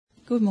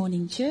Good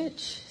morning,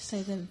 church.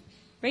 So the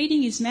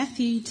reading is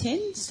Matthew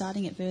 10,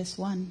 starting at verse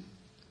 1.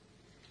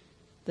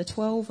 The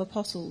 12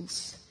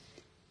 apostles.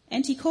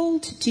 And he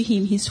called to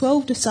him his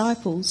 12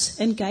 disciples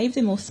and gave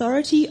them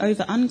authority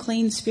over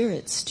unclean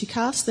spirits to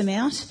cast them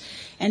out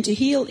and to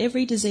heal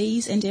every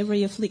disease and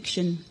every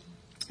affliction.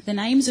 The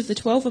names of the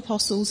 12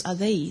 apostles are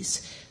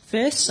these: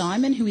 first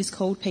Simon, who is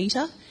called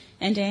Peter,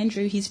 and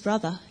Andrew his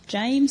brother,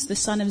 James the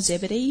son of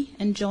Zebedee,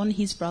 and John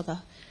his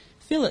brother,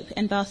 Philip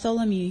and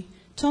Bartholomew,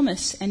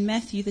 Thomas and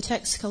Matthew the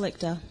tax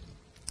collector,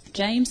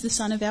 James the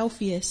son of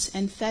Alphaeus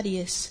and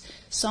Thaddeus,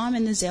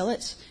 Simon the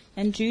zealot,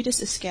 and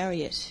Judas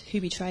Iscariot,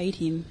 who betrayed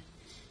him.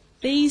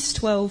 These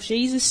 12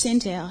 Jesus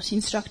sent out,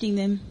 instructing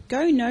them,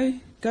 Go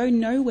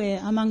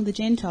nowhere among the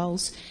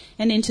Gentiles,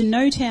 and into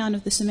no town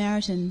of the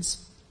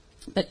Samaritans,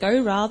 but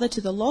go rather to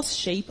the lost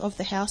sheep of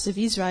the house of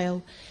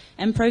Israel,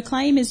 and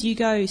proclaim as you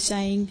go,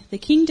 saying, The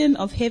kingdom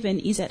of heaven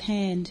is at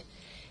hand.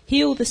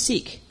 Heal the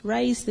sick,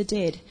 raise the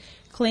dead,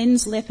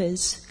 cleanse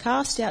lepers,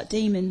 cast out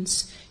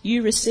demons.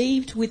 You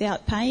received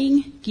without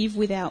paying, give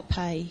without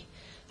pay.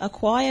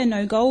 Acquire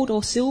no gold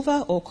or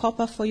silver or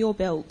copper for your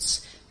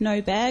belts,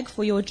 no bag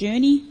for your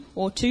journey,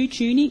 or 2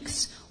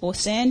 tunics, or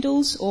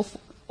sandals,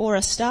 or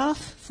a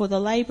staff, for the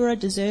labourer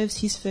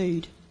deserves his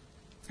food.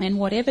 And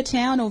whatever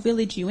town or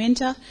village you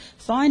enter,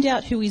 find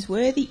out who is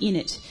worthy in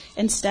it,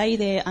 and stay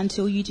there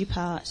until you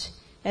depart.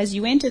 As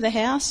you enter the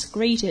house,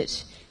 greet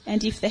it,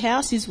 and if the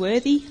house is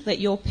worthy, let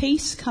your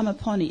peace come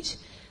upon it.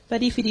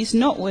 But if it is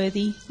not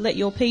worthy, let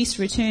your peace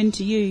return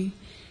to you.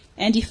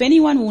 And if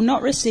anyone will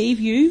not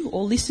receive you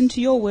or listen to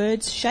your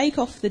words, shake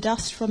off the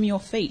dust from your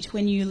feet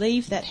when you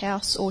leave that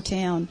house or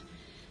town.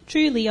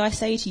 Truly, I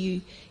say to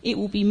you, it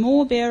will be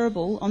more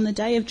bearable on the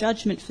day of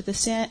judgment for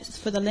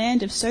the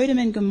land of Sodom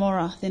and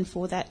Gomorrah than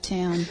for that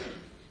town.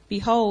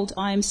 Behold,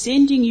 I am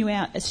sending you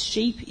out as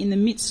sheep in the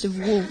midst of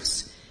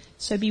wolves.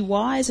 So be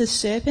wise as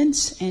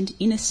serpents and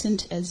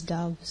innocent as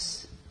doves.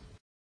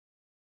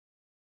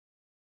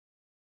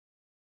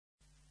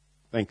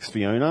 Thanks,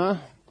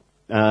 Fiona.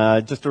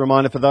 Just a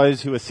reminder for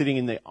those who are sitting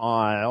in the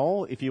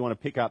aisle, if you want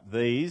to pick up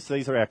these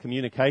are our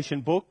communication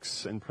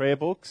books and prayer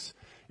books.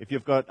 If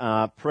you've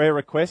got prayer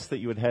requests that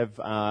you would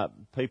have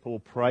people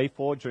pray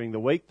for during the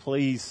week,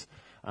 please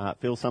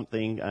fill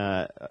something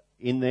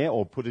in there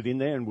or put it in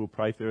there and we'll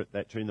pray for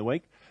that during the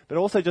week. But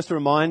also just a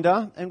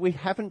reminder, and we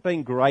haven't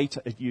been great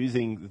at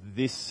using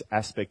this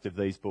aspect of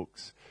these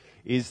books,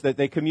 is that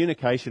they're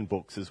communication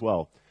books as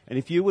well. And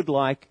if you would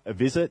like a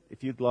visit,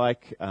 if you'd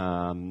like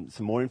some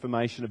more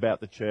information about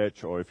the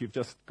church, or if you've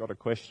just got a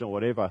question or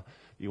whatever,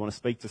 you want to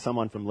speak to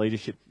someone from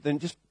leadership, then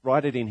just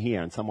write it in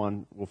here and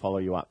someone will follow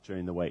you up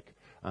during the week.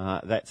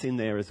 That's in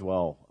there as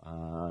well.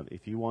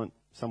 If you want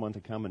someone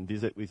to come and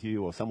visit with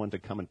you or someone to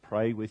come and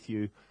pray with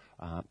you,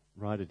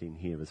 write it in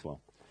here as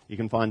well. You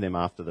can find them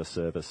after the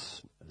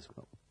service as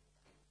well.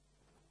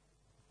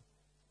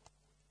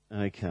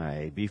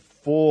 Okay,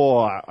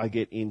 before I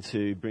get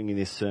into bringing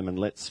this sermon,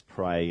 let's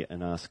pray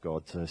and ask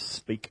God to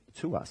speak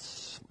to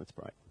us. Let's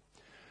pray.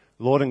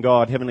 Lord and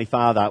God, Heavenly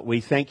Father,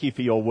 we thank you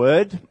for your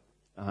word.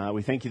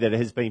 We thank you that it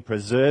has been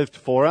preserved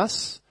for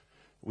us.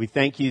 We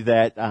thank you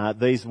that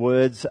these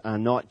words are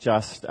not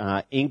just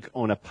ink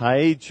on a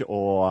page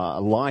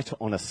or light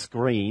on a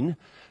screen,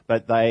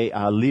 but they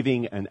are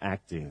living and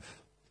active.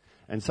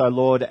 And so,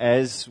 Lord,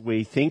 as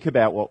we think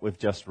about what we've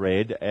just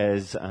read,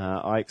 as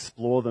I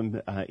explore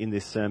them in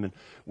this sermon,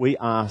 we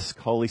ask,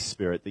 Holy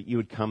Spirit, that you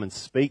would come and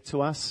speak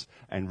to us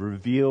and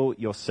reveal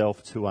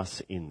yourself to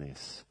us in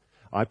this.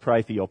 I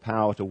pray for your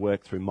power to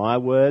work through my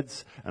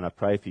words, and I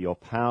pray for your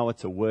power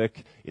to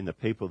work in the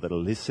people that are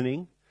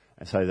listening,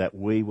 and so that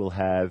we will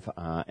have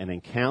an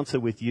encounter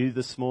with you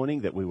this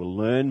morning, that we will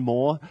learn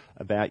more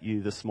about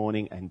you this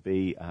morning and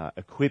be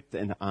equipped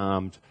and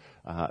armed,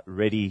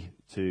 ready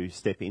to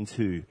step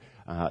into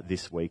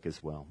this week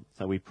as well.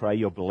 So we pray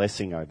your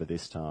blessing over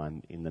this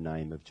time in the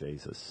name of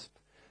Jesus.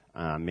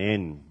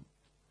 Amen.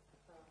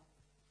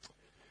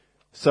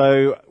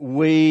 So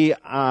we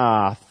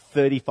are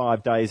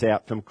 35 days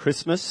out from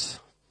Christmas.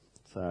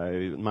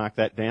 So mark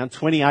that down.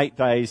 28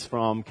 days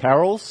from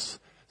Carols.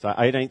 So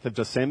 18th of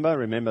December,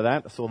 remember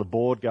that. I saw the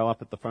board go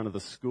up at the front of the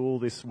school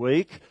this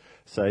week.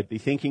 So be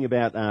thinking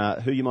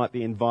about who you might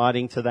be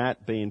inviting to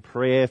that. Be in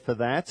prayer for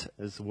that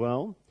as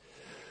well.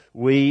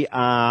 We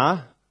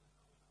are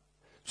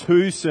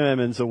 2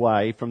 sermons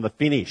away from the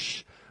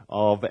finish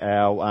of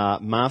our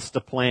master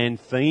plan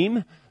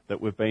theme that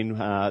we've been,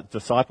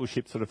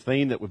 discipleship sort of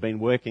theme that we've been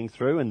working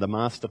through, and the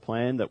master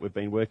plan that we've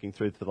been working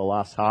through for the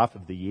last half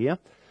of the year.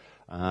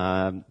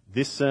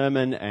 This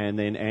sermon and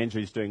then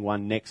Andrew's doing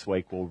one next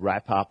week will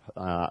wrap up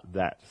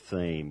that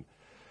theme.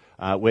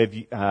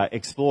 We've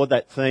explored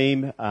that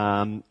theme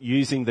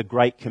using the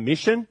Great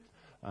Commission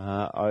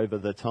over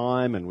the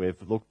time, and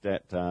we've looked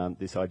at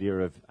this idea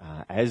of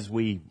as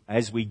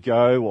we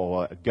go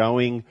or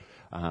going.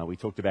 We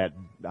talked about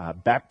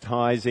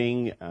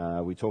baptizing.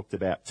 We talked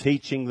about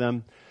teaching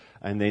them.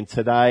 And then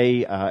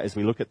today, as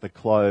we look at the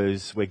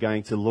close, we're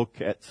going to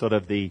look at sort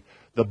of the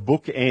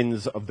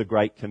bookends of the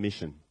Great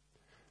Commission.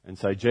 And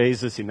so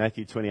Jesus in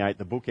Matthew 28,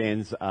 the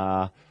bookends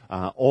are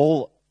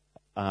all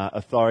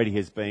authority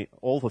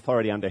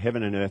under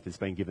heaven and earth has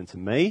been given to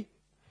me.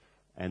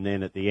 And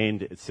then at the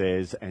end it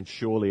says, and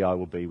surely I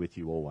will be with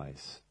you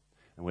always.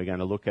 And we're going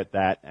to look at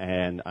that.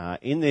 And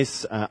in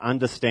this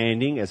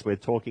understanding, as we're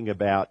talking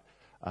about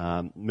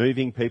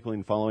moving people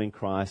in following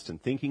Christ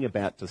and thinking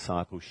about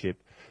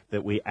discipleship,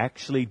 that we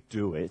actually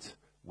do it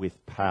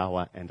with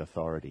power and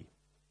authority.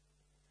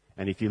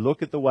 And if you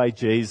look at the way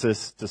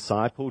Jesus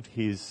discipled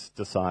his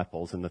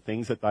disciples and the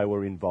things that they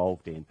were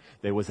involved in,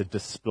 there was a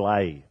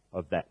display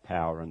of that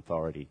power and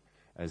authority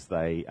as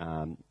they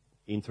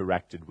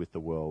interacted with the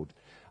world.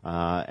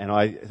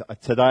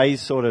 Today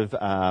sort of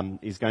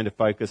is going to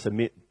focus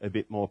a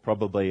bit more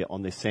probably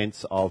on this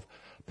sense of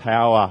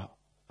power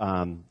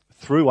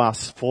through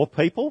us for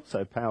people,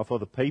 so power for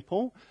the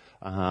people.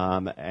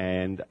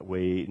 And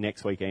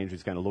next week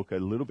Andrew's going to look a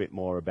little bit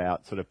more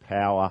about sort of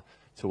power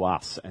to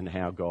us and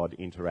how God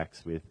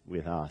interacts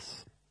with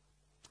us.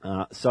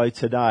 So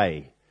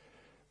today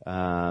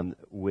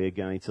we're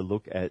going to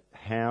look at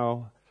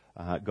how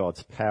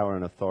God's power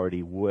and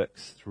authority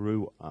works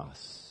through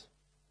us.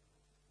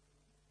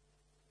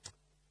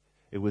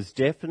 It was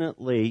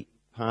definitely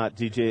part,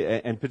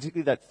 and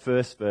particularly that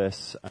first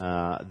verse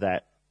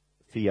that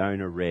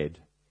Fiona read,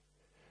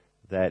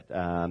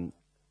 that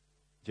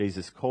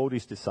Jesus called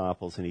his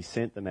disciples and he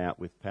sent them out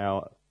with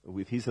power,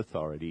 with his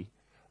authority,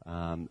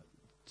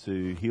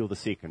 to heal the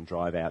sick and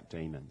drive out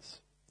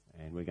demons.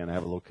 And we're going to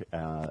have a look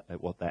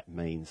at what that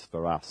means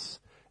for us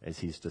as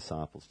his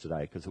disciples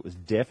today, because it was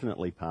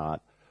definitely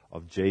part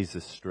of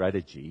Jesus'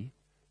 strategy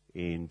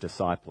in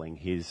discipling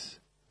his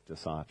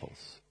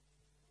disciples.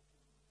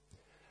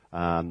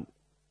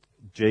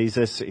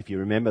 Jesus, if you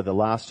remember the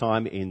last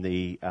time in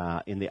the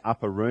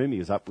upper room, he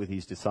was up with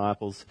his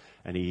disciples,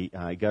 and he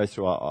goes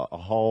through a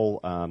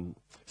whole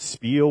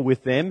spiel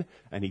with them,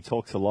 and he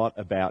talks a lot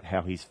about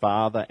how his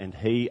Father and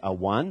he are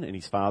one, and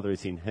his Father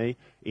is in him,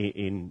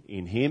 and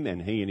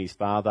he and his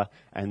Father.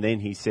 And then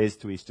he says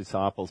to his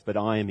disciples, "But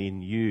I am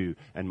in you,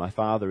 and my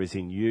Father is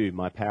in you.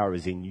 My power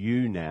is in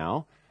you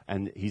now."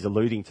 And he's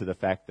alluding to the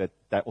fact that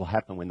that will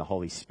happen when the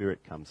Holy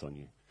Spirit comes on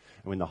you.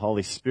 And when the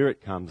Holy Spirit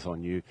comes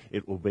on you,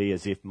 it will be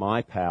as if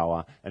my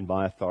power and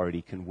my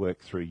authority can work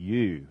through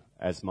you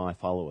as my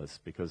followers,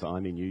 because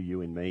I'm in you,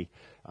 you in me,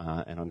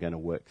 and I'm going to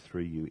work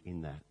through you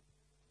in that.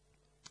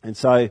 And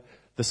so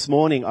this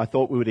morning I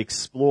thought we would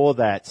explore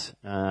that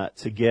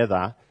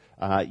together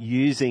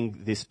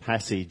using this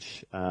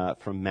passage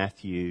from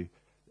Matthew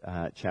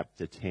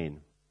chapter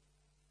 10.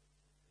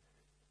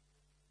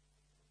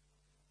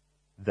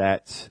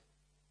 That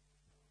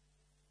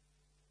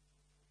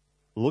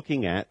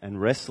looking at and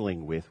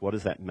wrestling with, what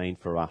does that mean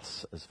for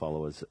us as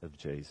followers of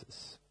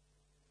Jesus?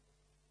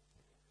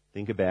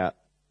 Think about,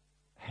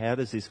 how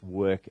does this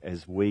work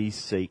as we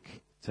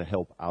seek to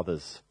help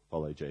others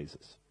follow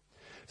Jesus?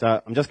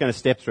 So I'm just going to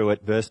step through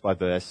it verse by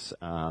verse,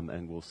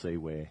 and we'll see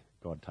where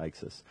God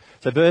takes us.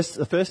 So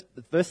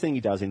the first thing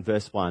he does in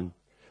verse 1,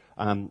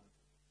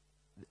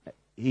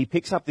 he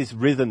picks up this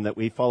rhythm that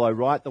we follow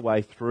right the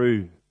way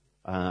through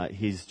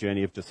his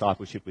journey of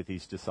discipleship with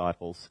his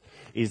disciples,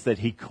 is that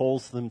he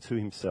calls them to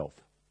himself.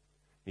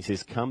 He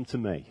says, "Come to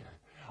me.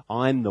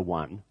 I'm the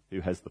one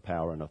who has the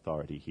power and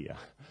authority here.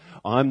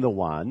 I'm the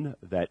one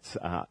that's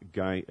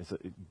going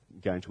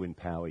to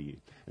empower you."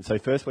 And so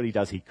first what he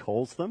does, he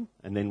calls them,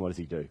 and then what does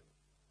he do?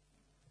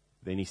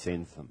 Then he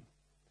sends them.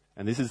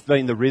 And this has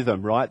been the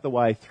rhythm right the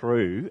way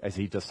through as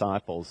he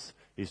disciples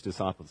his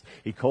disciples.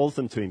 He calls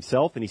them to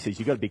himself, and he says,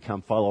 "You've got to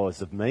become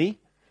followers of me.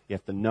 You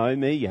have to know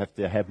me, you have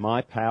to have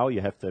my power, you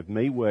have to have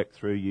me work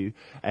through you,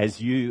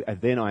 and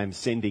then I am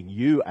sending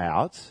you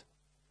out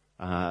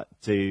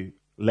to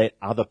let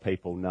other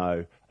people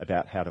know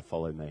about how to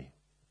follow me."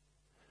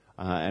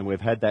 And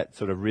we've had that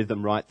sort of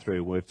rhythm right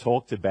through. We've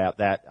talked about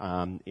that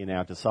in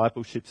our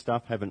discipleship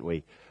stuff, haven't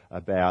we?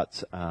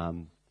 About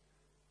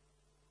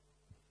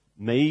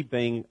me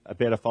being a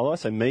better follower,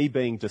 so me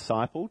being a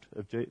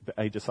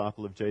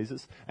disciple of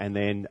Jesus, and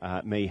then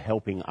me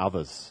helping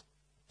others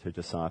to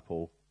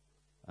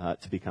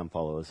to become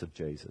followers of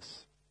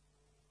Jesus.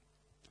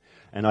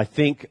 And I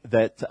think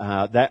that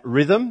that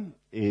rhythm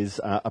is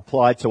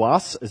applied to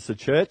us as the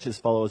church, as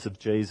followers of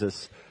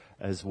Jesus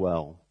as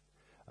well.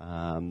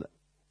 And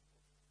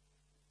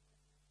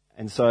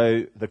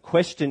so the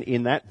question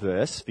in that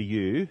verse for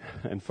you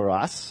and for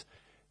us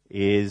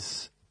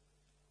is,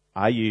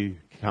 are you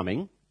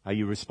coming? Are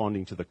you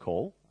responding to the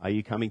call? Are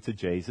you coming to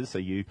Jesus? Are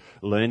you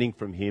learning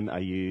from him?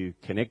 Are you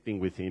connecting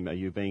with him? Are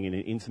you being in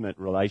an intimate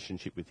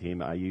relationship with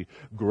him? Are you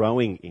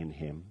growing in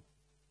him?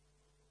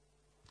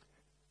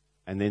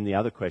 And then the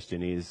other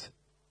question is,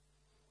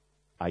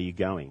 are you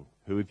going?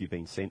 Who have you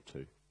been sent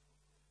to?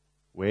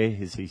 Where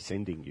is he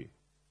sending you?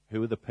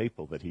 Who are the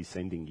people that he's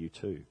sending you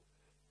to?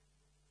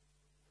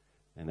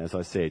 And as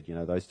I said,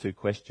 those two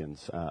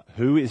questions.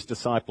 Who is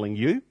discipling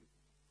you?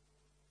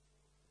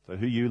 So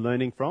who are you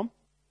learning from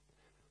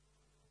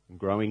and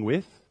growing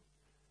with?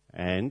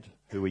 And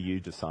who are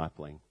you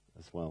discipling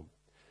as well?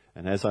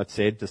 And as I've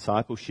said,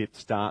 discipleship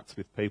starts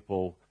with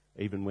people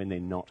even when they're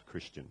not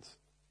Christians.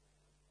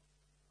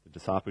 The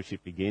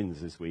discipleship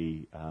begins as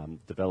we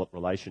develop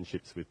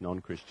relationships with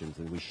non-Christians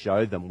and we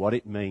show them what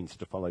it means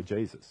to follow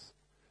Jesus,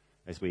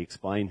 as we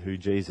explain who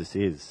Jesus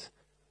is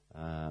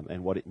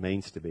and what it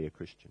means to be a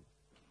Christian.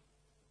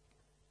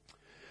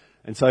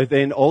 And so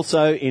then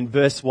also in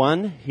verse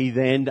 1, he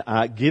then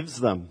gives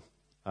them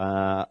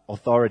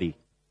authority.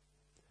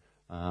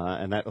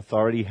 And that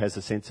authority has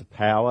a sense of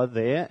power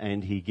there,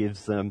 and he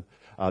gives them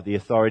the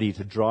authority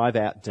to drive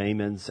out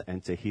demons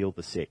and to heal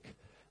the sick.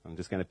 I'm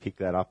just going to pick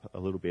that up a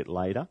little bit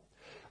later.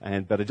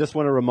 But I just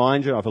want to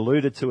remind you, I've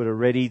alluded to it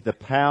already, the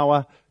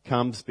power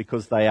comes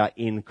because they are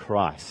in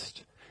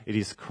Christ. It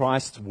is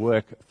Christ's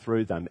work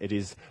through them. It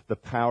is the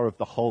power of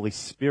the Holy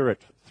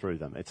Spirit through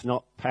them. It's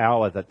not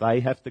power that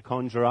they have to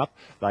conjure up,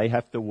 they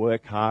have to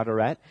work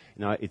harder at.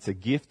 No, it's a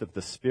gift of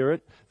the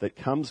Spirit that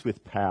comes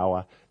with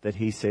power that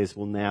he says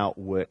will now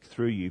work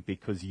through you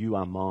because you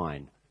are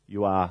mine.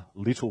 You are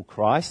little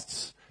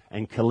Christs,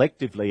 and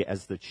collectively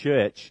as the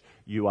church,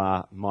 you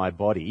are my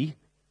body,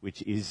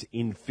 which is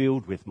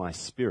infilled with my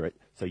Spirit.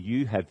 So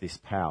you have this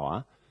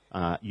power,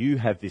 you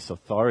have this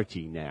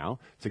authority now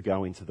to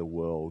go into the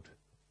world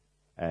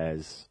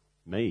as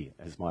me,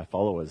 as my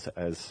followers,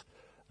 as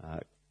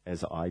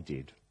I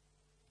did.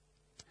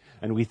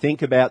 And we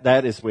think about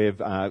that as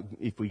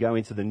if we go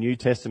into the New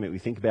Testament, we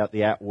think about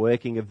the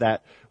outworking of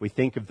that. We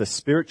think of the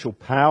spiritual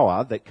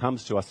power that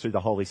comes to us through the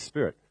Holy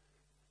Spirit.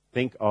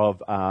 Think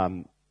of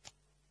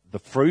the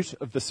fruit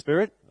of the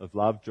Spirit, of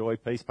love, joy,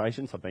 peace,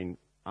 patience. I've been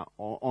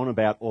on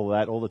about all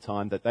that all the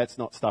time, that's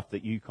not stuff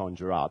that you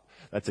conjure up.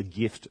 That's a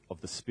gift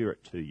of the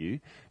Spirit to you,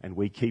 and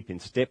we keep in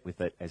step with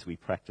it as we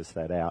practice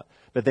that out.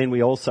 But then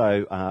we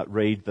also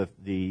read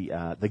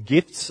the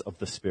gifts of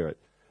the Spirit,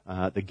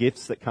 the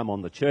gifts that come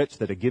on the church,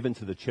 that are given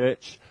to the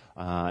church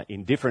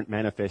in different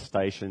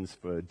manifestations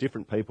for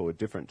different people at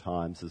different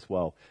times as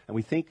well. And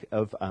we think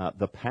of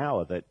the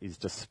power that is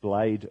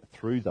displayed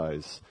through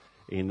those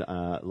in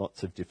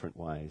lots of different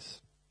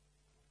ways.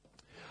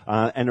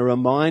 And a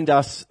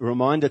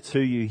reminder to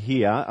you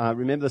here,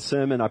 remember the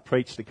sermon I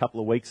preached a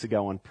couple of weeks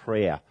ago on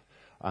prayer.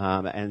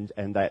 And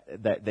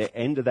that the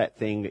end of that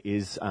thing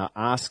is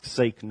ask,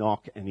 seek,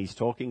 knock, and he's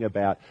talking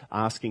about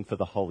asking for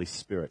the Holy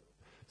Spirit.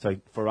 So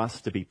for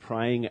us to be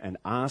praying and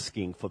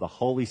asking for the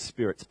Holy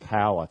Spirit's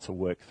power to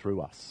work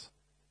through us.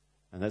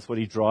 And that's what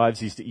he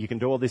drives. You can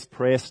do all this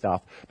prayer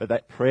stuff, but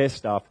that prayer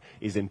stuff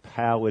is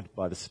empowered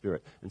by the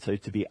Spirit. And so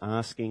to be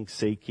asking,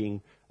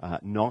 seeking,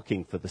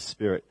 knocking for the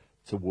Spirit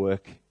to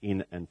work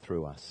in and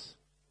through us.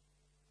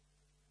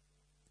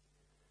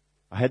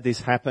 I had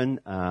this happen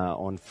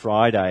on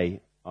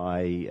Friday.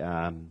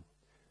 I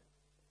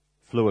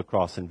flew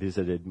across and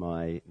visited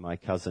my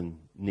cousin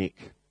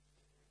Nick,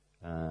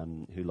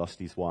 who lost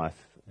his wife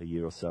a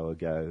year or so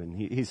ago,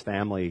 and his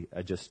family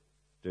are just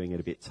doing it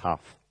a bit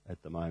tough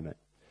at the moment.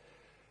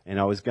 And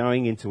I was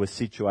going into a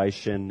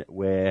situation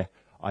where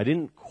I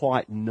didn't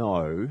quite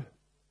know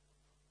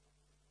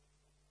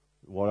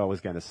what I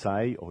was going to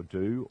say or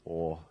do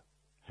or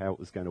how it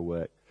was going to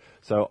work.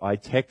 So I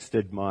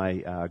texted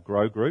my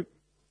Grow group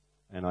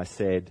and I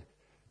said,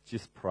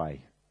 just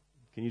pray.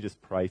 Can you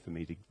just pray for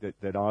me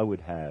that I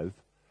would have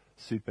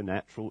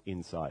supernatural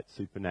insight,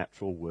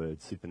 supernatural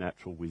words,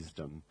 supernatural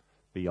wisdom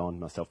beyond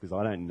myself, because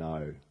I don't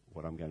know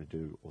what I'm going to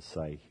do or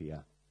say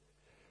here.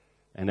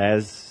 And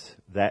as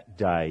that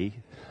day,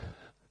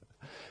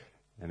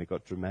 and it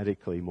got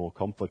dramatically more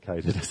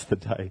complicated as the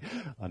day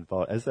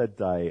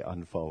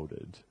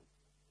unfolded,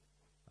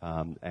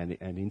 and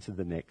into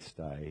the next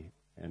day,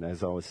 and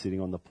as I was sitting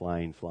on the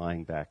plane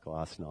flying back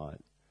last night,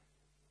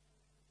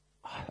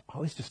 I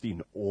was just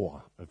in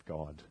awe of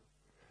God.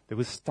 There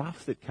was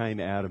stuff that came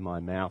out of my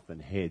mouth and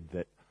head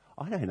that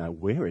I don't know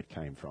where it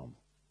came from.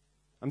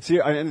 I'm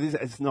serious.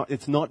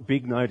 It's not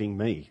big noting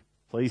me.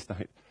 Please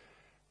don't.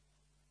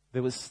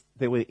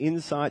 There were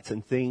insights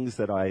and things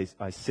that I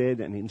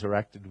said and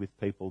interacted with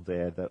people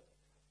there that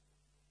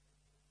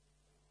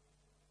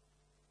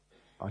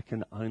I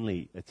can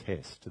only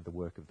attest to the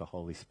work of the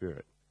Holy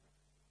Spirit.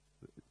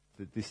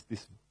 This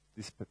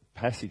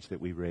passage that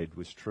we read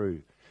was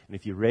true. And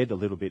if you read a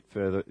little bit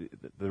further,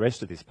 the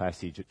rest of this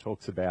passage, it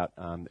talks about,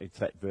 it's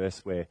that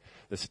verse where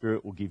the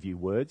Spirit will give you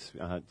words.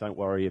 Don't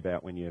worry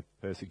about when you're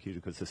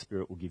persecuted, because the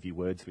Spirit will give you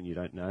words when you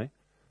don't know.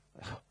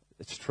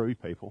 It's true,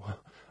 people.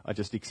 I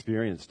just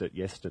experienced it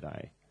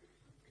yesterday.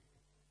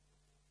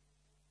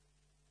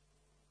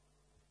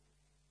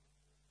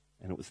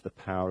 And it was the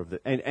power of the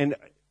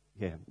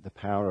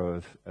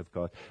power of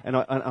God. And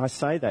I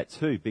say that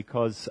too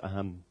because,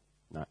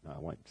 no, I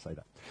won't say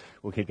that.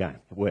 We'll keep going.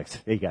 It works.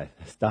 There you go.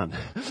 It's done.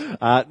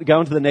 Go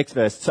on to the next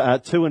verse,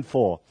 2 and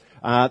 4.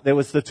 There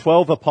was the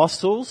 12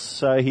 apostles,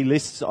 so he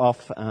lists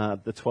off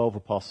the 12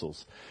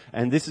 apostles.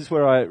 And this is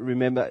where I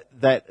remember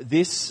that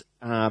this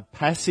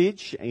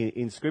passage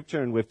in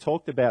Scripture, and we've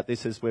talked about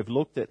this as we've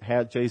looked at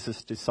how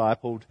Jesus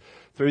discipled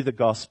through the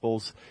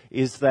Gospels,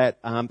 is that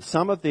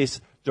some of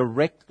this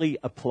directly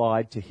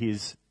applied to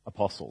his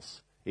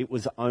apostles. It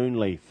was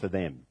only for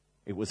them.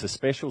 It was a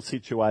special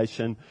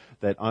situation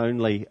that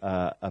only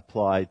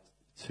applied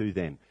to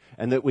them.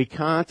 and that we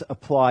can't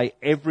apply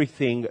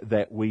everything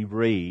that we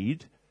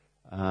read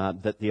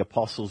that the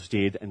apostles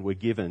did and were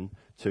given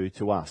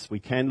to us. We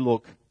can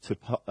look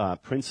to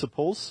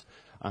principles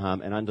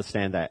and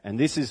understand that. And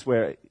this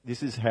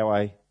is how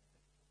I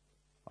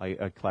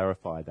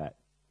clarify that.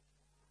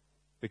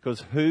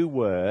 Because who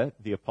were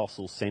the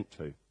apostles sent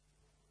to?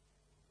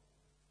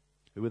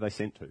 Who were they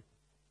sent to?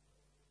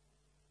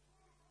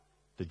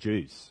 The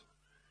Jews.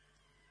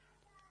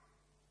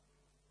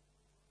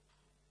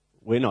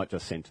 We're not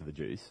just sent to the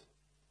Jews.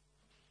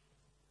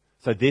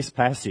 So this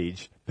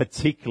passage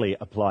particularly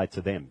applied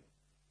to them.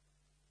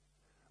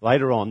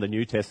 Later on, the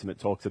New Testament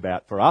talks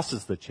about, for us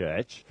as the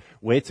church,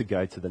 we're to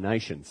go to the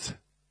nations,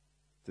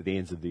 to the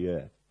ends of the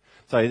earth.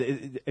 So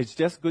it's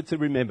just good to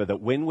remember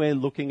that when we're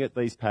looking at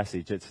these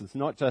passages, it's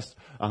not just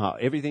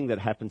everything that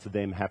happened to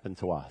them happened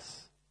to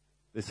us.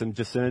 There's some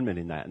discernment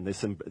in that, and there's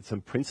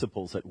some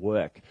principles at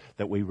work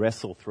that we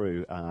wrestle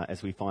through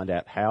as we find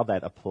out how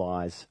that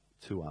applies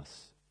to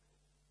us.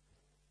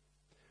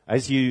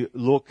 As you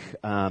look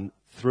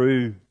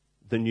through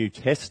the New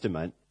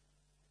Testament,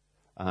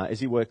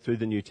 as you work through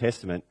the New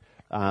Testament,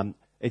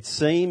 it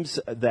seems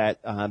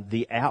that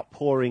the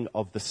outpouring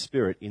of the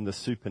Spirit in the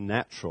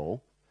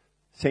supernatural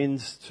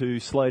tends to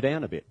slow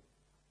down a bit.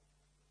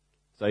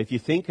 So if you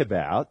think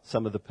about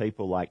some of the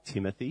people like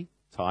Timothy,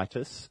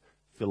 Titus,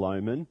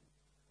 Philemon,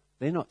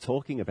 they're not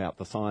talking about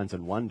the signs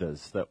and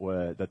wonders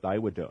that they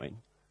were doing.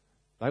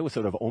 They were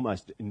sort of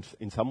almost,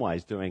 in some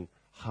ways, doing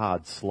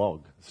hard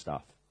slog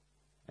stuff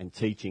and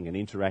teaching and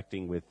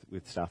interacting with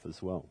stuff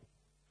as well.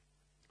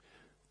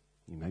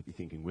 You may be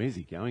thinking, where's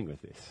he going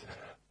with this?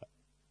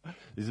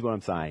 This is what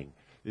I'm saying.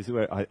 This is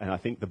where I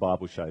think the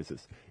Bible shows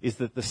us, is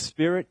that the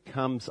Spirit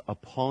comes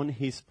upon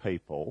his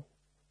people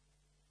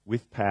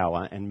with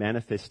power and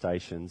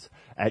manifestations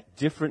at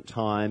different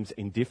times,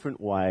 in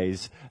different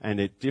ways, and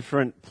at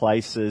different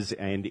places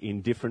and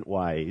in different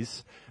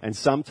ways. And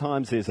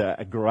sometimes there's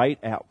a great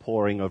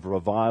outpouring of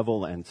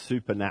revival and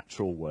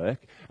supernatural work,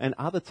 and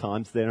other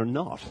times there are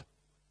not.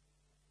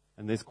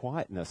 And there's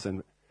quietness.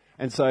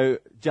 And so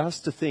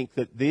just to think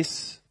that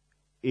this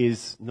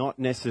is not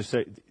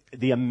necessarily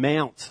the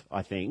amount,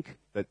 I think,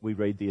 that we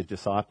read the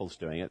disciples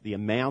doing it, the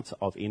amount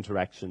of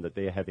interaction that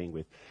they're having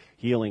with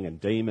healing and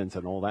demons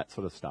and all that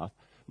sort of stuff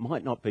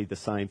might not be the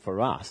same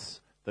for us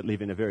that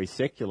live in a very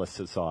secular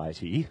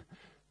society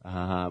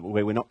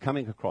where we're not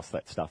coming across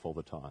that stuff all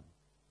the time.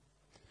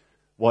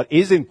 What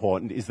is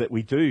important is that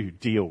we do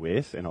deal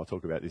with, and I'll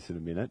talk about this in a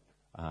minute,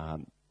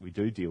 we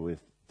do deal with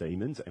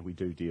demons and we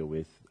do deal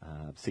with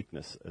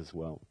sickness as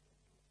well.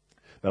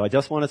 But I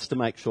just want us to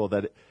make sure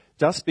that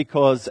just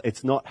because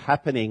it's not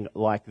happening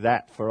like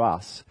that for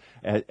us,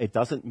 it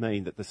doesn't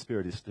mean that the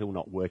Spirit is still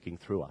not working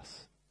through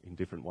us in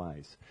different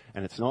ways.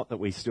 And it's not that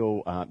we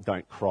still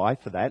don't cry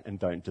for that and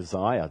don't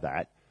desire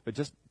that, but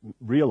just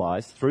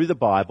realise through the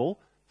Bible,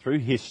 through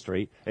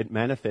history, it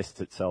manifests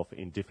itself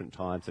in different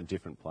times and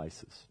different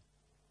places.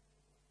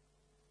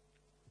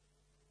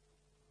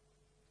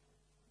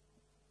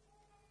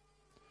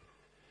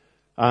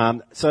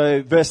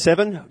 So verse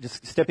 7,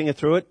 just stepping it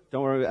through it,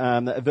 don't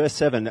worry, verse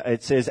 7,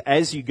 it says,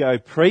 as you go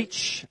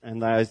preach,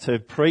 and they are to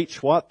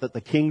preach what? That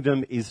the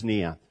kingdom is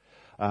near.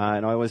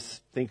 And I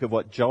always think of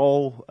what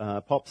Joel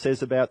Pop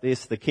says about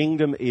this, the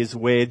kingdom is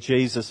where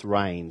Jesus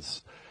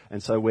reigns.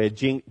 And so where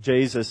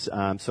Jesus'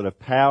 sort of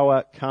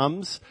power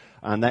comes,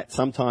 and that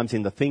sometimes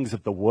in the things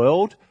of the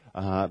world,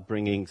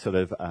 bringing sort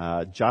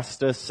of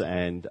justice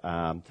and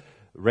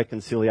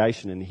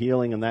reconciliation and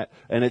healing and that.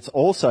 And it's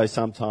also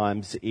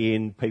sometimes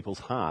in people's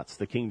hearts.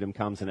 The kingdom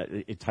comes and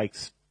it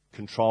takes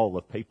control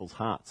of people's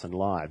hearts and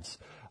lives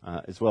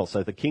as well.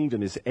 So the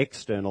kingdom is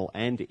external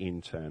and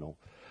internal.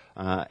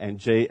 And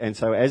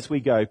so as we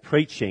go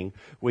preaching,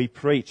 we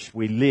preach,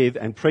 we live,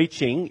 and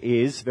preaching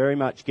is very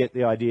much get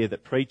the idea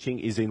that preaching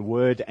is in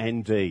word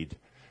and deed.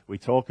 We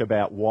talk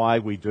about why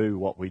we do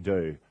what we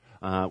do.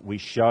 We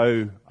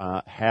show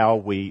how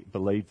we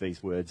believe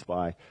these words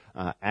by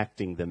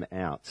acting them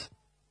out.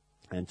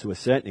 And to a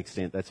certain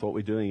extent, that's what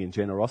we're doing in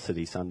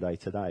Generosity Sunday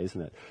today, isn't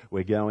it?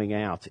 We're going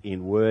out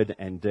in word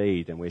and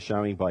deed, and we're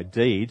showing by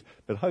deed,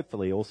 but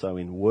hopefully also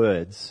in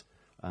words,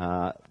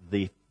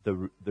 the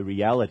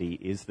reality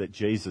is that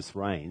Jesus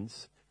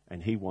reigns,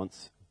 and he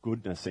wants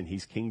goodness and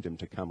his kingdom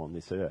to come on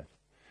this earth.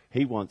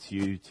 He wants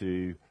you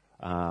to,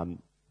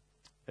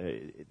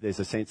 there's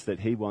a sense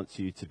that he wants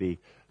you to be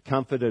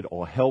comforted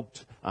or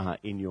helped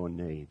in your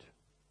need.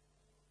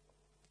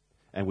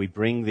 And we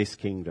bring this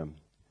kingdom.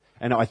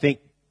 And I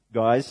think,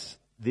 guys,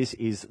 this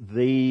is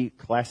the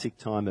classic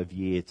time of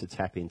year to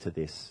tap into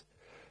this,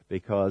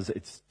 because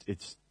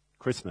it's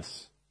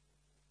Christmas,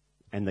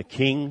 and the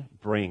King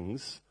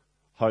brings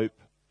hope,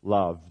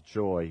 love,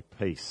 joy,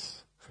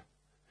 peace.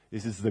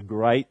 This is the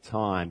great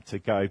time to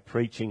go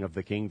preaching of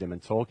the kingdom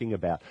and talking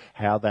about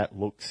how that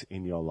looks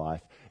in your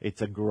life.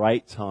 It's a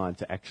great time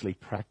to actually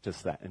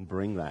practice that and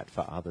bring that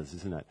for others,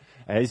 isn't it?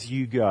 As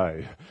you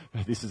go,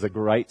 this is a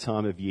great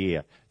time of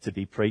year to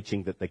be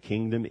preaching that the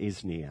kingdom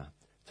is near,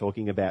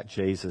 talking about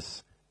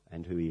Jesus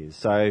and who he is.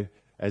 So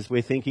as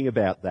we're thinking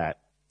about that,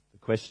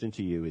 question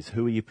to you is,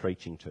 who are you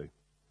preaching to?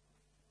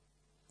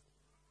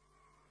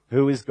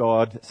 Who is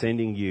God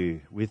sending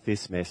you with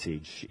this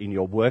message? In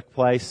your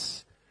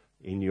workplace,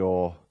 in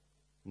your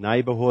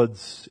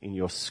neighbourhoods, in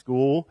your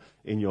school,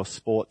 in your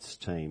sports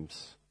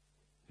teams?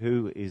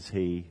 Who is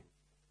He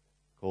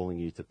calling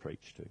you to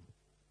preach to?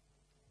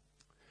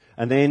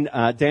 And then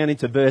down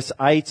into verse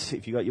 8,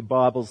 if you've got your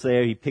Bibles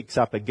there, he picks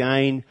up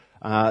again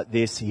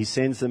he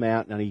sends them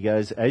out and he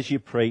goes, as you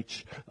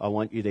preach, I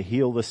want you to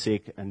heal the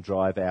sick and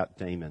drive out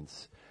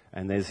demons.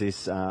 And there's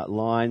this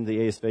line, the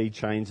ESV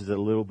changes it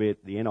a little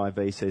bit. The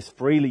NIV says,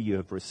 freely you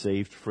have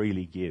received,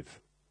 freely give.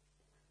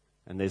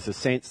 And there's a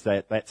sense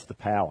that that's the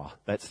power,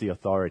 that's the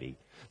authority.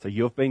 So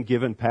you've been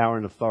given power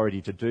and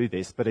authority to do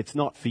this, but it's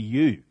not for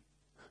you.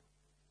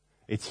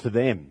 It's for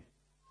them.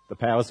 The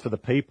power's for the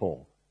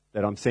people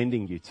that I'm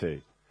sending you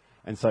to.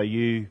 And so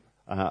you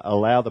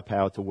allow the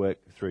power to work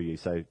through you.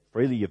 So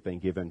freely you've been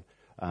given,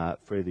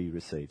 freely you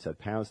receive. So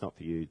power's not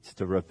for you. It's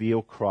to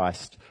reveal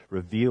Christ,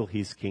 reveal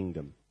His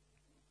kingdom.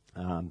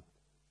 So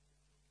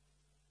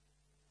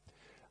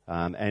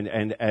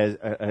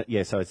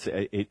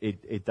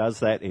it does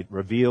that. It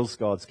reveals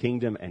God's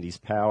kingdom, and His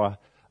power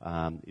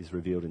is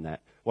revealed in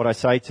that. What I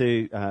say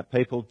to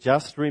people,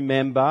 just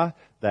remember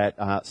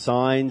that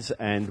signs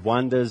and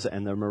wonders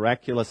and the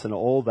miraculous and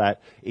all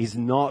that is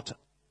not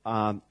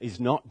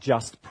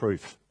just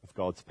proof of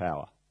God's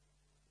power.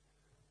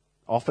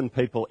 Often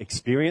people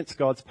experience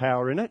God's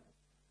power in it,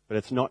 but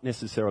it's not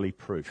necessarily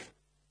proof.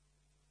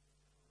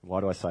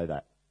 Why do I say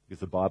that? Because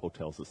the Bible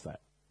tells us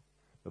that.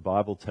 The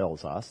Bible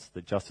tells us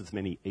that just as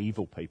many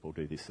evil people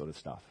do this sort of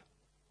stuff,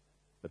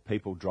 that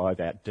people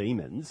drive out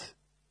demons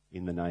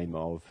in the name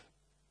of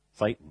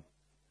Satan,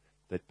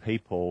 that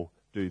people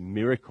do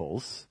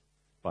miracles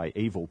by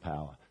evil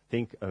power.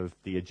 Think of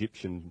the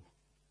Egyptian,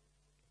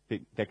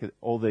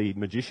 all the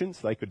magicians,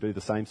 they could do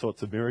the same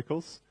sorts of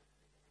miracles.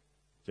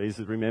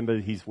 Jesus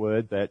remembered His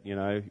word that,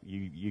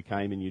 you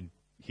came and you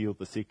healed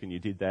the sick and you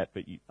did that,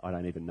 but I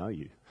don't even know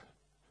you.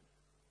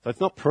 So it's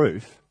not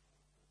proof.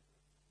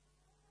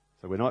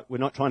 So we're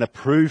not trying to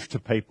prove to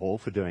people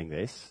for doing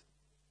this.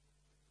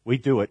 We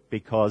do it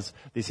because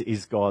this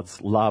is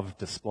God's love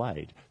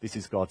displayed. This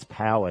is God's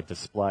power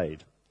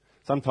displayed.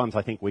 Sometimes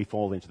I think we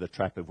fall into the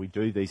trap of we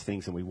do these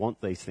things and we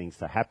want these things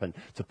to happen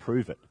to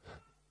prove it.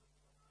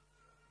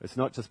 It's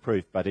not just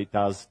proof, but it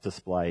does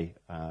display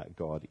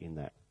God in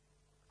that.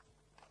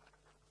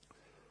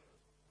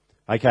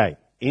 Okay,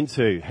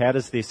 into how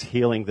does this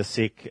healing the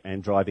sick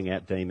and driving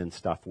out demons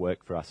stuff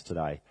work for us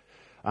today?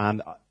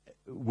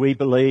 We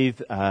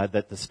believe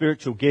that the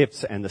spiritual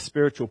gifts and the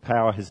spiritual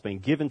power has been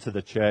given to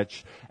the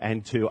church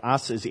and to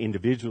us as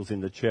individuals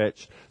in the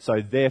church.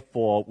 So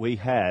therefore, we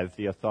have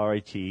the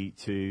authority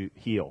to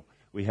heal.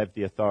 We have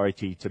the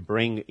authority to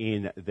bring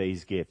in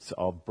these gifts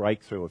of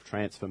breakthrough, of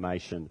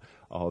transformation,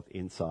 of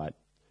insight.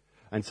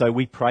 And so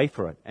we pray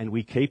for it, and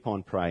we keep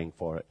on praying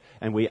for it,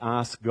 and we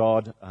ask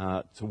God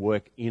to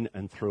work in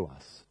and through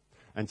us.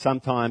 And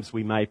sometimes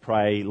we may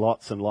pray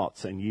lots and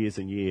lots and years,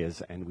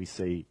 and we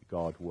see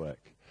God work.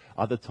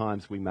 Other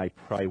times we may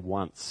pray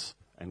once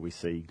and we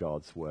see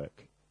God's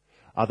work.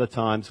 Other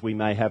times we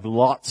may have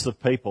lots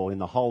of people in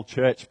the whole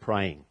church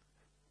praying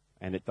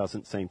and it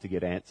doesn't seem to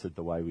get answered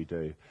the way we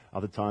do.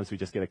 Other times we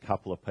just get a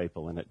couple of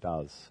people and it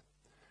does.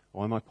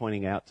 Why am I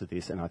pointing out to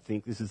this? And I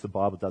think the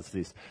Bible does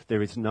this.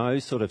 There is no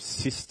sort of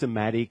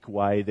systematic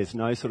way. There's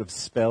no sort of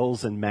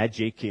spells and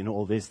magic in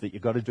all this that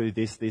you've got to do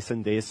this, this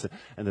and this.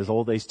 And there's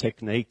all these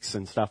techniques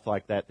and stuff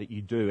like that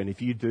you do. And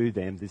if you do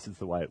them, this is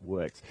the way it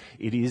works.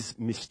 It is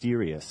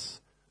mysterious,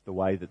 the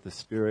way that the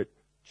Spirit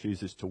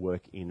chooses to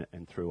work in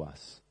and through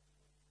us.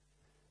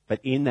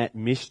 But in that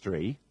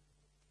mystery,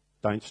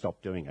 don't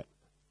stop doing it.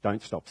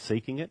 Don't stop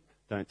seeking it.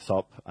 Don't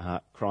stop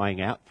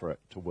crying out for it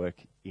to work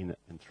in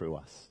and through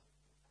us.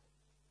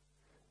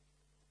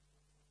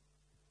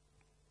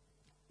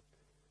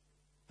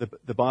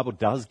 The Bible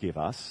does give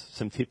us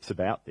some tips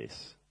about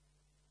this.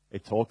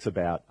 It talks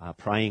about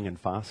praying and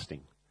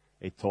fasting.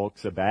 It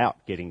talks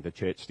about getting the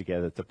church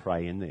together to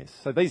pray in this.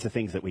 So these are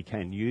things that we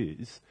can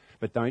use,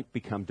 but don't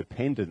become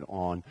dependent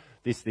on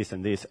this,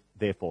 and this,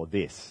 therefore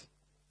this.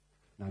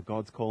 No,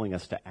 God's calling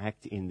us to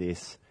act in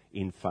this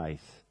in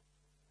faith,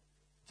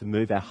 to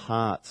move our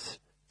hearts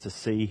to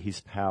see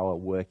His power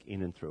work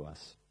in and through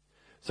us.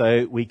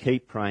 So we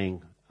keep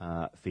praying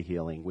for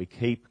healing. We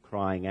keep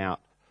crying out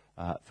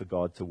for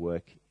God to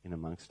work in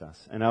amongst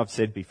us. And I've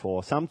said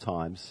before,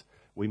 sometimes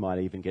we might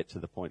even get to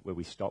the point where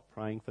we stop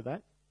praying for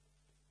that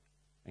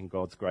and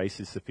God's grace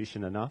is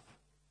sufficient enough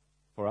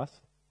for us.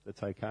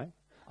 That's okay.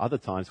 Other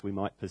times we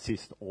might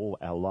persist all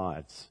our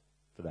lives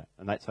for that,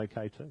 and that's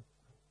okay too.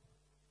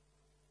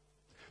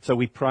 So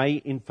we pray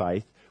in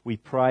faith. We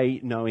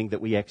pray knowing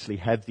that we actually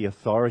have the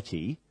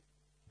authority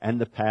and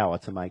the power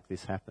to make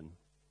this happen.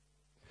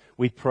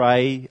 We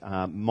pray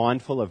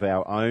mindful of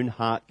our own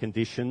heart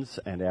conditions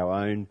and our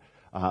own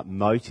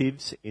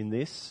motives in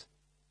this.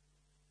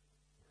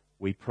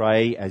 We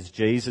pray as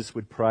Jesus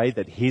would pray,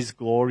 that His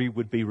glory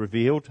would be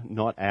revealed,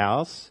 not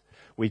ours.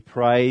 We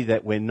pray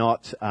that we're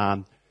not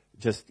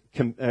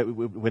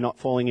we're not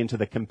falling into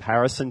the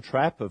comparison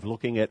trap of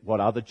looking at what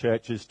other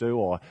churches do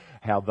or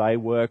how they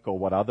work or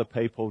what other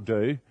people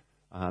do,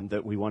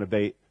 that we want to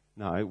be.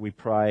 No, we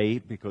pray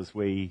because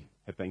we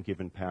have been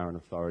given power and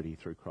authority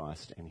through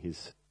Christ and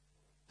His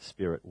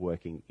Spirit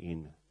working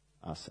in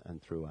us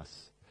and through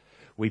us.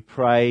 We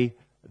pray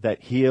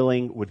that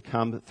healing would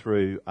come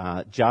through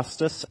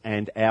justice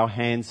and our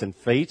hands and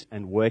feet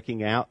and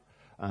working out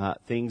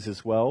things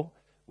as well.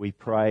 We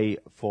pray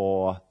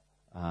for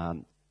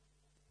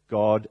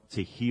God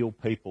to heal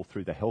people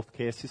through the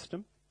healthcare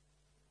system.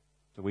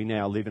 So we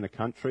now live in a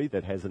country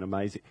that has an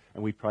amazing,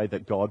 and we pray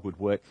that God would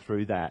work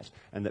through that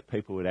and that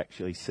people would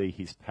actually see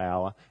His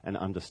power and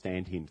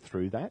understand Him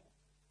through that.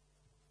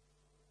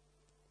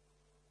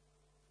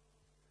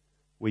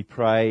 We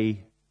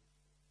pray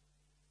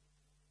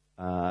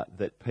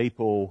that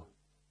people,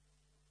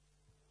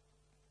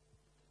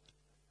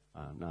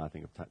 I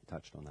think I've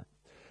touched on that.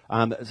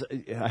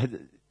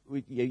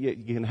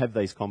 You can have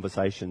these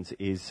conversations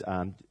is,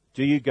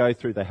 do you go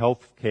through the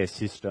healthcare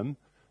system?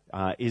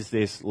 Is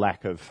this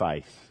lack of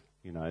faith?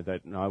 You know,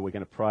 that no, we're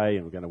going to pray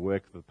and we're going to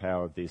work the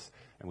power of this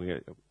and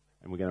we're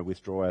going to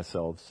withdraw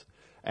ourselves.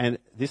 And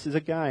this is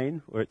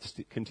again where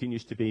it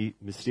continues to be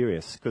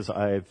mysterious, because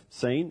I have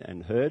seen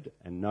and heard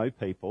and know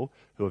people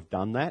who have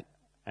done that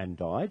and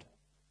died,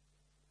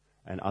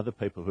 and other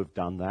people who have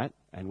done that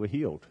and were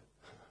healed.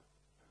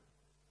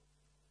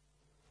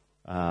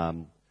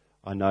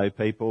 I know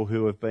people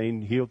who have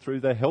been healed through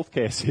the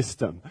healthcare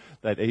system,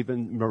 that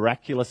even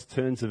miraculous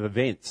turns of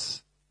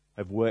events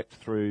have worked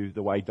through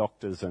the way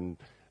doctors and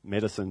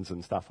medicines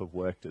and stuff have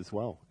worked as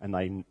well,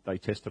 and they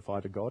testify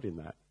to God in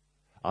that.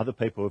 Other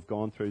people have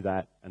gone through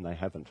that and they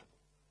haven't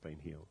been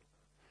healed.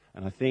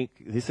 And I think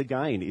this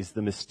again is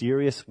the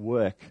mysterious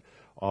work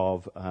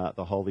of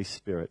the Holy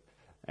Spirit.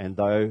 And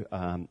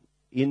though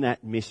in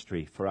that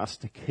mystery, for us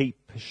to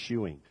keep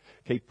pursuing,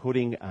 keep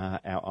putting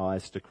our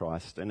eyes to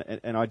Christ.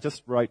 And I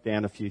just wrote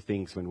down a few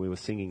things when we were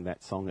singing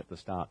that song at the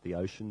start, the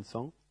Ocean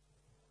song.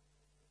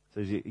 So,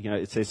 you know,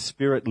 it says,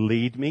 Spirit,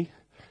 lead me.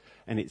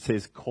 And it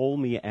says, call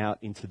me out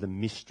into the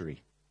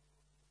mystery.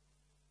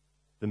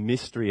 The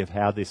mystery of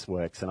how this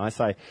works. And I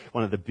say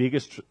one of the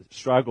biggest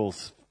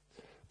struggles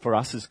for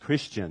us as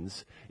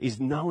Christians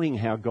is knowing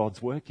how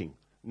God's working,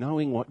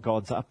 knowing what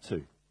God's up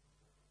to,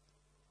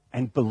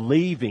 and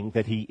believing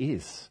that He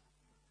is,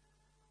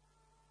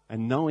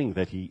 and knowing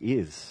that He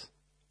is.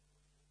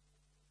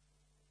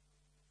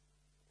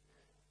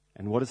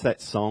 And what does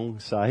that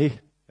song say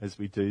as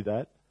we do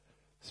that?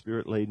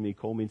 Spirit, lead me,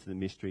 call me into the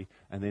mystery,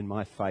 and then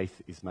my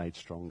faith is made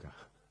stronger.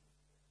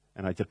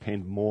 And I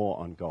depend more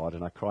on God,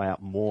 and I cry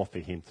out more for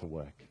Him to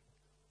work.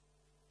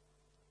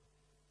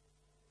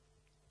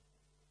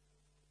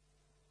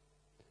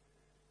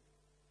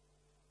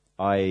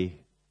 I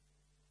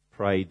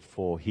prayed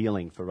for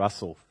healing for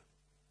Russell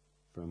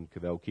from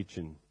Cavell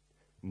Kitchen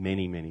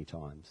many, many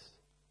times.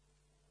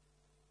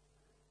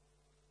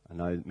 I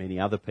know many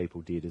other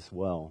people did as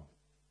well.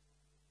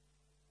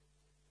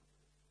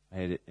 I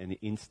had an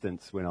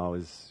instance when I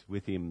was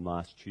with him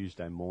last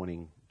Tuesday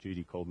morning.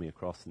 Judy called me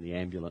across and the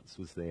ambulance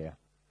was there.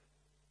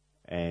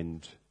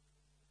 And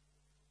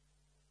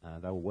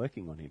they were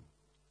working on him.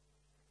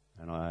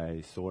 And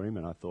I saw him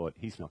and I thought,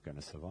 he's not going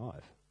to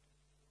survive.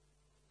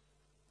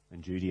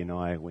 And Judy and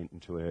I went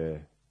into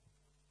her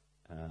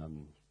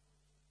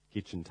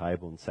kitchen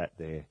table and sat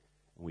there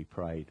and we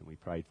prayed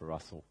for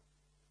Russell.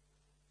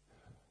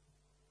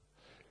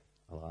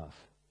 I laugh.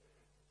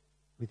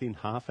 Within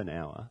half an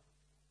hour,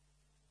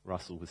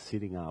 Russell was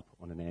sitting up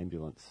on an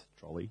ambulance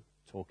trolley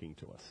talking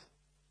to us.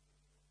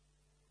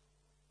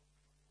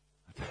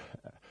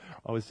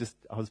 I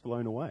was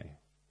blown away.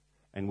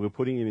 And we were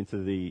putting him into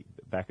the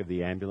back of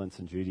the ambulance,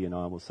 and Judy and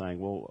I were saying,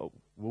 well,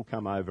 we'll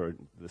come over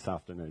this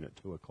afternoon at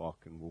 2:00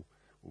 and we'll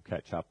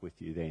catch up with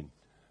you then.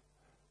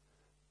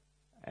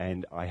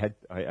 And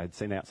I'd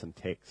sent out some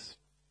texts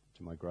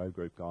to my Grow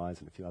Group guys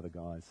and a few other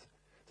guys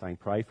saying,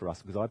 pray for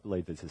us, because I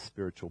believe there's a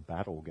spiritual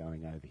battle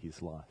going over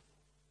his life.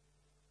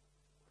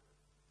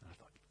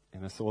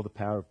 And I saw the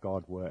power of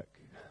God work.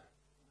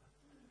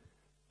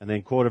 And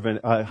then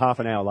half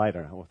an hour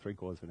later, or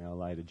 3/4 of an hour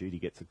later, Judy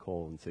gets a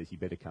call and says, you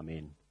better come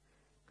in,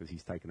 because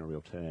he's taken a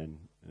real turn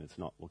and it's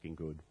not looking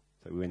good.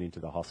 So we went into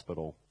the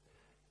hospital,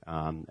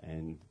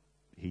 and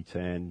he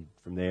turned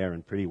from there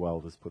and pretty well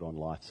was put on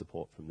life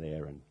support from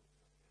there and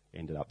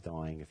ended up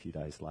dying a few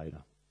days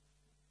later.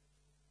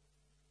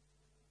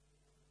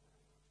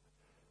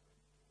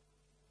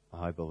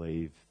 I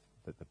believe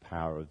that the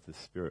power of the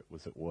Spirit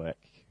was at work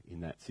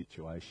in that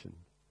situation.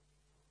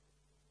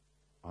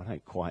 I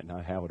don't quite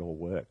know how it all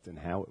worked and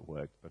how it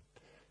worked, but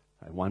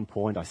at one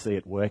point I see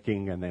it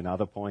working, and then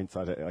other points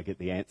I get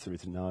the answer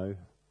is no.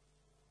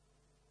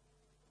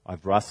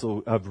 I've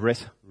wrestled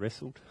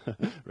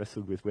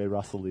with where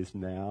Russell is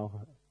now.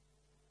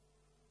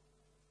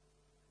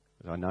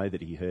 But I know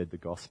that he heard the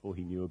gospel,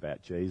 he knew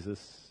about Jesus,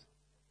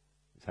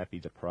 he was happy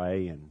to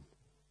pray and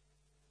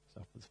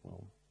stuff as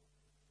well.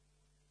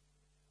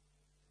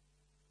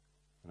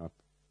 And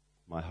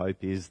my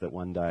hope is that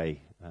one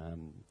day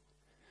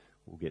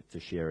we'll get to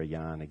share a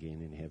yarn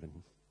again in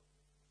heaven.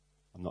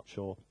 I'm not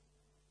sure.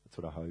 That's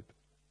what I hope.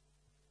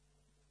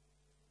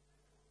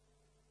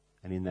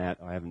 And in that,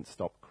 I haven't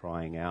stopped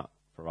crying out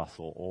for us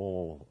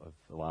all of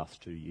the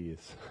last 2 years.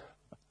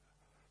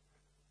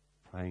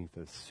 Praying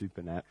for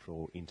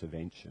supernatural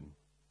intervention.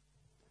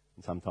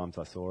 And sometimes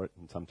I saw it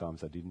and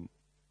sometimes I didn't.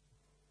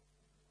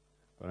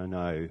 But I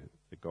know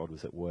that God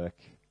was at work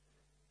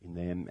in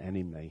them and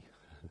in me.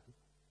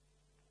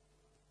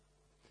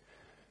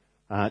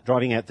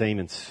 Driving out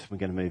demons, we're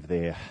going to move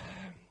there.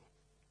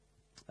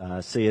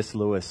 C.S.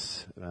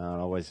 Lewis, I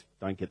always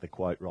don't get the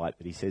quote right,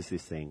 but he says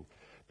this thing: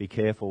 be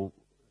careful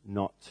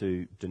not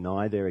to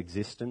deny their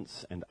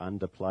existence and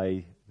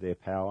underplay their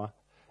power,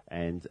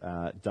 and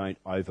don't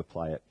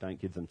overplay it.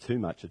 Don't give them too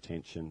much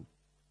attention.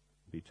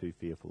 Be too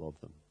fearful of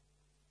them.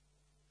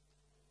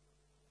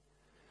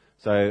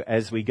 So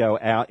as we go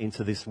out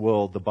into this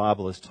world, the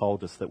Bible has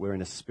told us that we're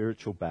in a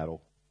spiritual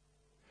battle,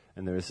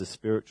 and there is a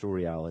spiritual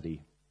reality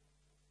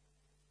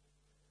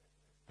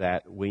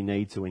that we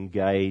need to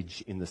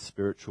engage in the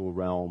spiritual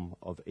realm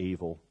of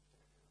evil,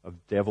 of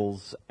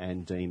devils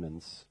and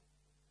demons.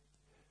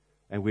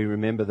 And we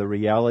remember the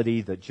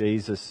reality that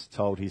Jesus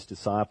told his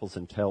disciples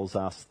and tells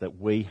us, that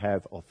we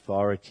have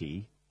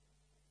authority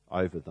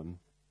over them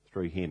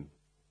through him.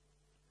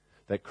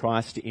 That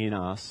Christ in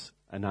us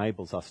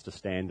enables us to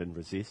stand and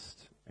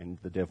resist, and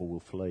the devil will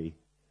flee.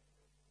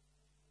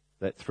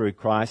 That through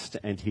Christ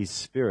and his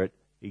Spirit,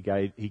 he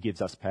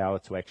gives us power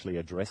to actually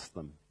address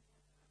them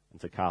and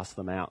to cast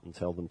them out and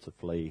tell them to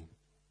flee.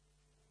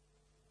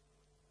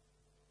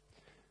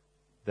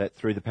 That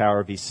through the power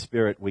of his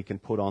Spirit, we can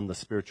put on the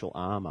spiritual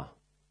armour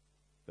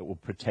that will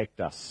protect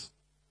us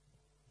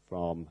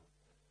from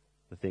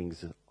the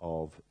things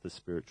of the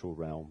spiritual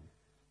realm.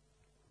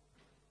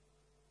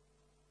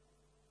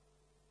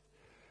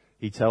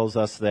 He tells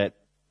us that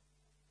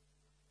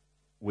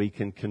we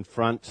can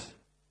confront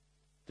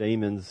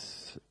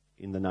demons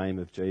in the name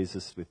of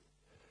Jesus with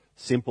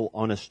simple,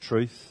 honest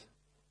truth.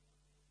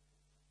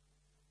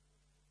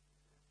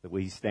 That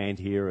we stand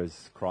here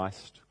as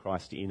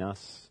Christ in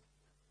us.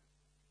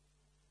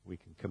 We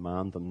can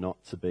command them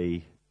not to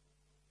be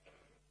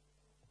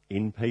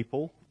in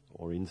people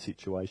or in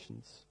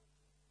situations.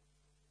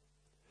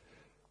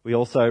 We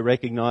also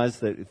recognise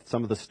that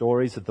some of the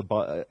stories of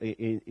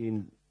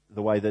in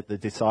the way that the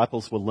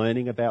disciples were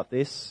learning about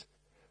this,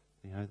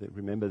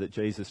 remember that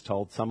Jesus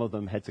told some of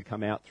them had to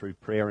come out through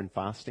prayer and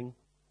fasting.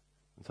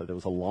 And so there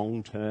was a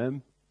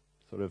long-term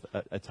sort of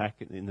attack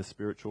in the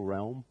spiritual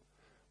realm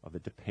of a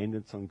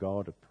dependence on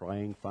God, of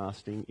praying,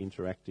 fasting,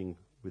 interacting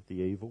with the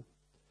evil.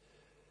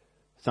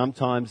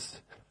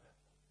 Sometimes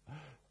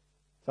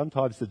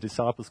the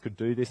disciples could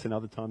do this and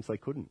other times they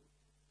couldn't.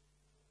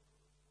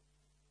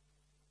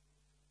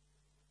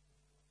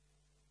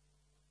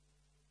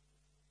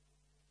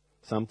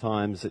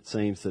 Sometimes it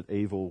seems that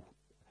evil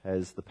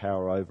has the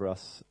power over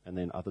us, and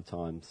then other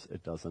times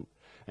it doesn't.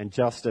 And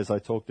just as I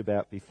talked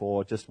about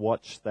before, just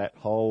watch that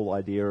whole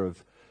idea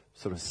of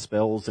sort of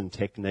spells and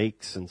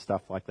techniques and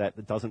stuff like that.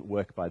 That doesn't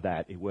work by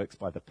that. It works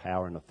by the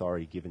power and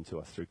authority given to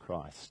us through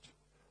Christ.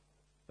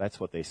 That's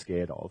what they're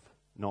scared of,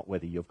 not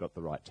whether you've got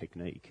the right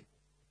technique.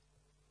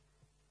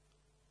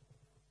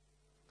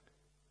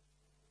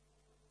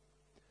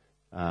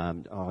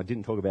 I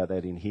didn't talk about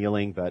that in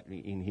healing, but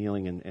in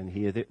healing and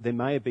here, there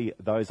may be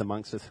those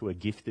amongst us who are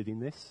gifted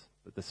in this,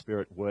 that the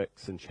Spirit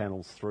works and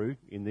channels through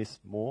in this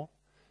more,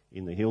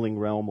 in the healing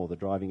realm or the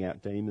driving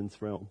out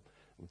demons realm,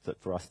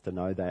 for us to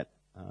know that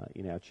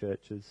in our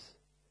churches.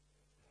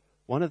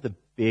 One of the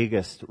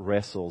biggest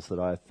wrestles that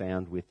I've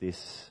found with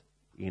this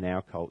in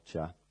our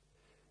culture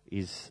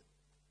is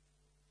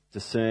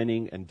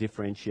discerning and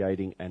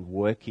differentiating and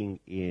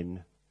working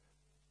in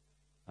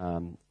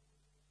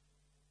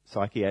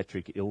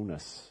psychiatric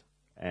illness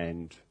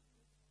and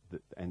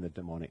the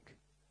demonic,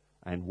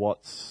 and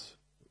what's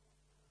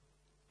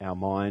our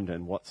mind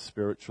and what's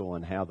spiritual,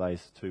 and how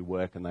those two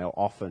work, and they are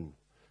often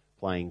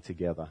playing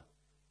together.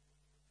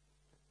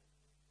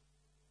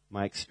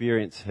 My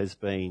experience has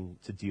been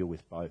to deal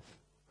with both.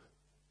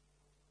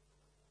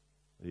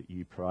 That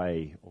you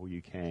pray all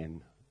you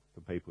can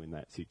for people in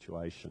that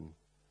situation,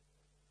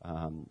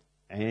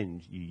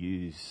 and you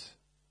use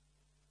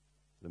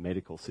the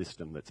medical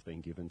system that's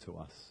been given to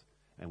us.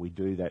 And we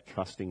do that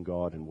trusting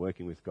God and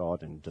working with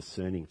God and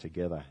discerning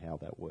together how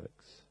that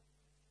works.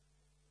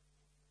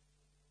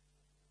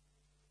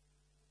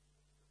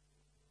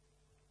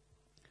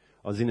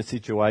 I was in a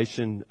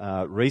situation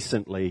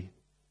recently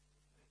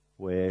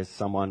where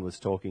someone was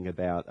talking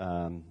about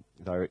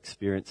they were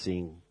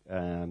experiencing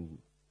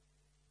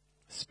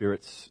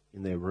spirits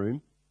in their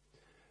room,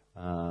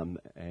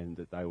 and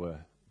that they were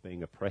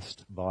being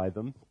oppressed by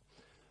them.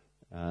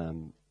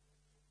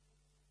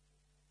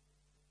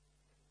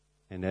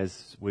 And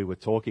as we were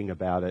talking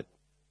about it,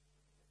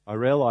 I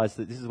realised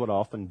that this is what I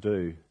often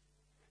do,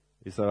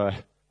 is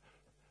that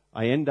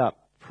I end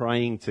up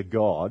praying to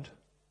God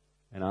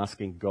and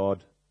asking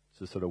God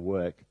to sort of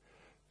work,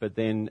 but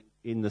then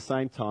in the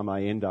same time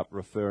I end up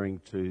referring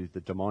to the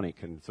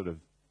demonic and sort of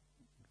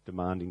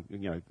demanding,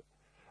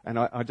 And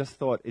I just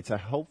thought it's a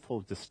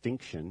helpful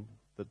distinction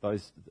that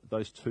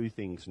those two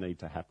things need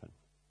to happen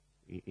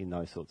in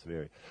those sorts of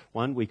areas.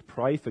 One, we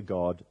pray for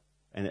God,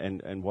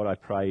 and what I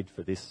prayed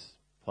for this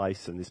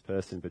place and this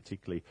person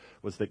particularly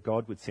was that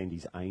God would send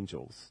his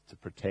angels to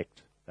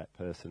protect that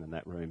person in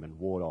that room and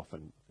ward off.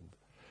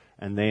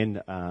 And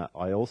then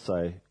I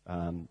also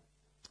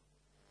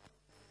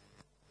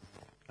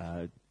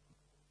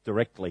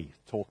directly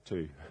talked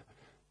to,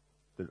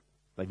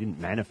 they didn't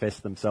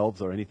manifest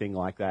themselves or anything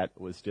like that.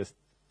 It was just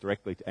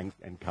directly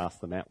and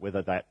cast them out.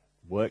 Whether that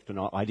worked or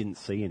not, I didn't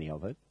see any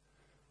of it.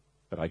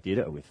 But I did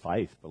it with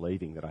faith,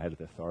 believing that I had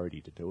the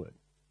authority to do it.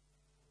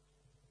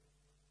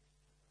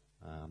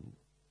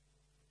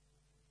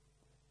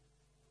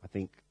 I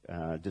think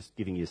just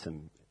giving you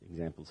some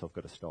examples, I've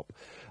got to stop.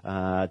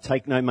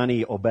 Take no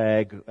money or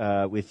bag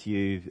with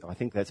you. I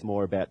think that's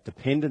more about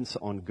dependence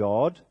on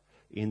God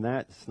in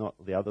that. It's not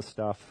the other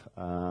stuff.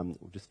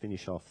 We'll just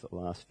finish off the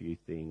last few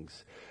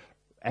things.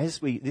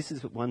 This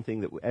is one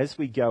thing that as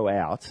we go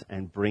out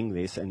and bring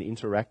this and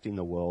interact in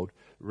the world,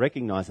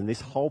 recognise, and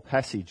this whole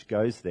passage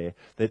goes there,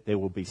 that there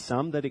will be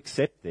some that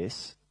accept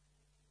this,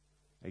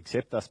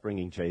 accept us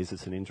bringing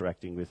Jesus and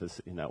interacting with us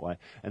in that way,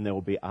 and there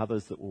will be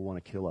others that will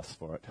want to kill us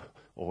for it,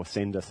 or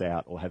send us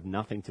out, or have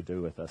nothing to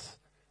do with us.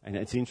 And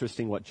it's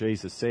interesting what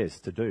Jesus says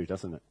to do,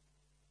 doesn't it?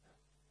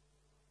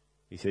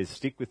 He says,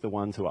 stick with the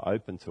ones who are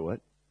open to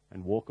it,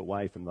 and walk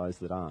away from those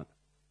that aren't.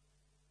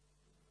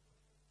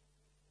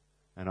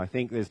 And I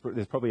think there's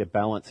probably a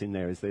balance in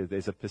there.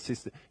 There's a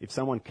persistent. If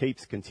someone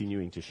keeps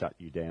continuing to shut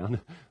you down,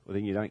 well,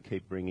 then you don't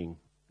keep bringing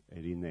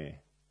it in there.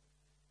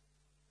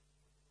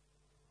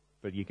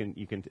 But you can,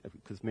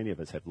 because many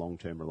of us have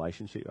long-term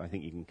relationships. I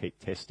think you can keep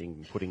testing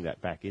and putting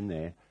that back in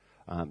there,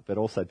 but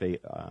also be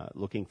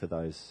looking for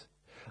those.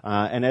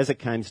 And as it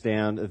comes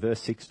down,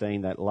 verse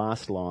 16, that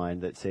last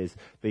line that says,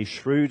 "Be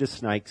shrewd as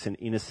snakes and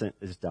innocent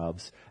as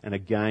doves," and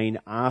again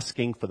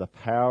asking for the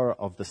power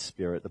of the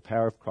Spirit, the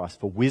power of Christ,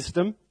 for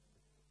wisdom.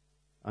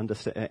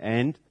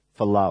 And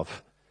for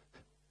love,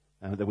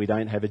 that we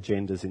don't have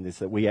agendas in this,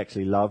 that we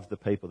actually love the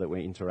people that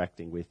we're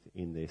interacting with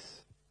in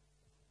this.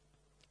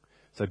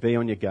 So be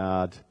on your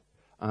guard,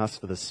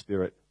 ask for the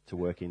Spirit to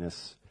work in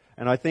us.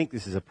 And I think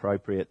this is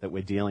appropriate that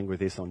we're dealing with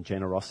this on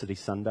Generosity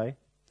Sunday,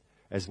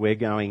 as we're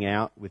going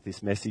out with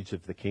this message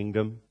of the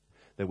kingdom,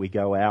 that we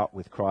go out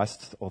with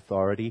Christ's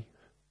authority.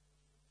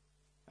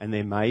 And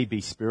there may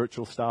be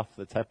spiritual stuff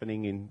that's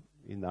happening in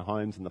the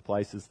homes and the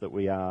places that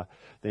we are.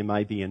 There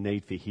may be a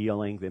need for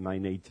healing. There may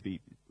need to be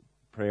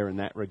prayer in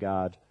that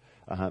regard.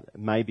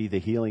 Maybe the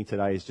healing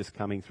today is just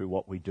coming through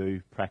what we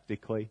do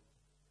practically.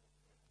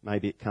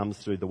 Maybe it comes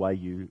through the way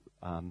you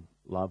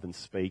love and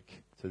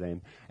speak to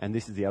them. And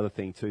this is the other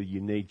thing too.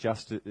 You need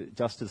just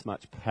as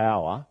much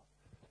power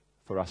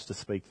for us to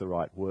speak the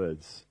right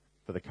words,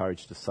 for the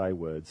courage to say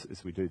words,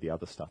 as we do the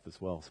other stuff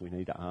as well. So we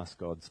need to ask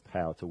God's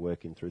power to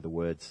work in through the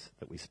words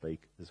that we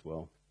speak as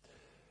well.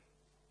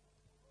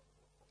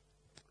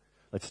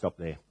 Let's stop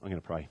there. I'm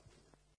going to pray.